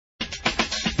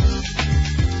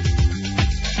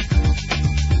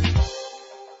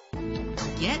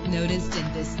noticed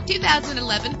in this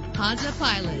 2011 Honda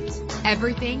Pilot.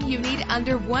 Everything you need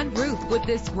under one roof with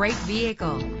this great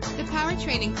vehicle. The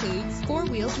powertrain includes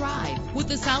four-wheel drive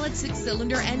with a solid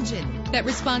 6-cylinder engine that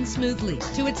responds smoothly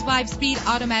to its 5-speed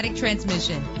automatic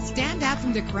transmission. Stand out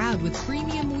from the crowd with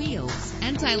premium wheels.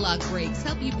 Anti-lock brakes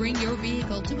help you bring your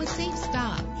vehicle to a safe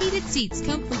stop. Heated seats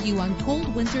comfort you on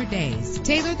cold winter days.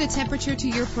 Tailor the temperature to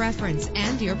your preference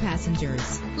and your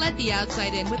passengers. Let the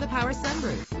outside in with a power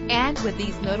sunroof. And with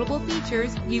these notable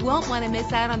features, you won't want to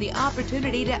miss out on the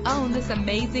opportunity to own this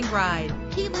amazing ride.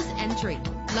 Keyless entry,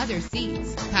 leather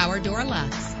seats, power door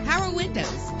locks, power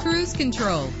windows, cruise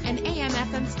control, an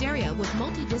AM/FM stereo with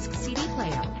multi-disc CD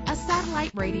player, a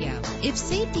satellite radio. If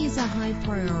safety is a high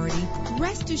priority,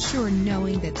 rest assured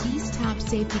knowing that these top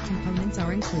safety components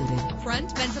are included.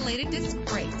 Front ventilated disc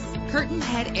brakes, curtain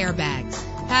head airbags,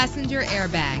 passenger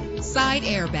airbag, side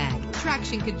airbag,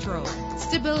 traction control,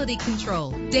 stability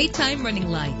control, daytime running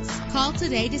lights. Call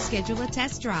today to schedule a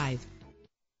test drive.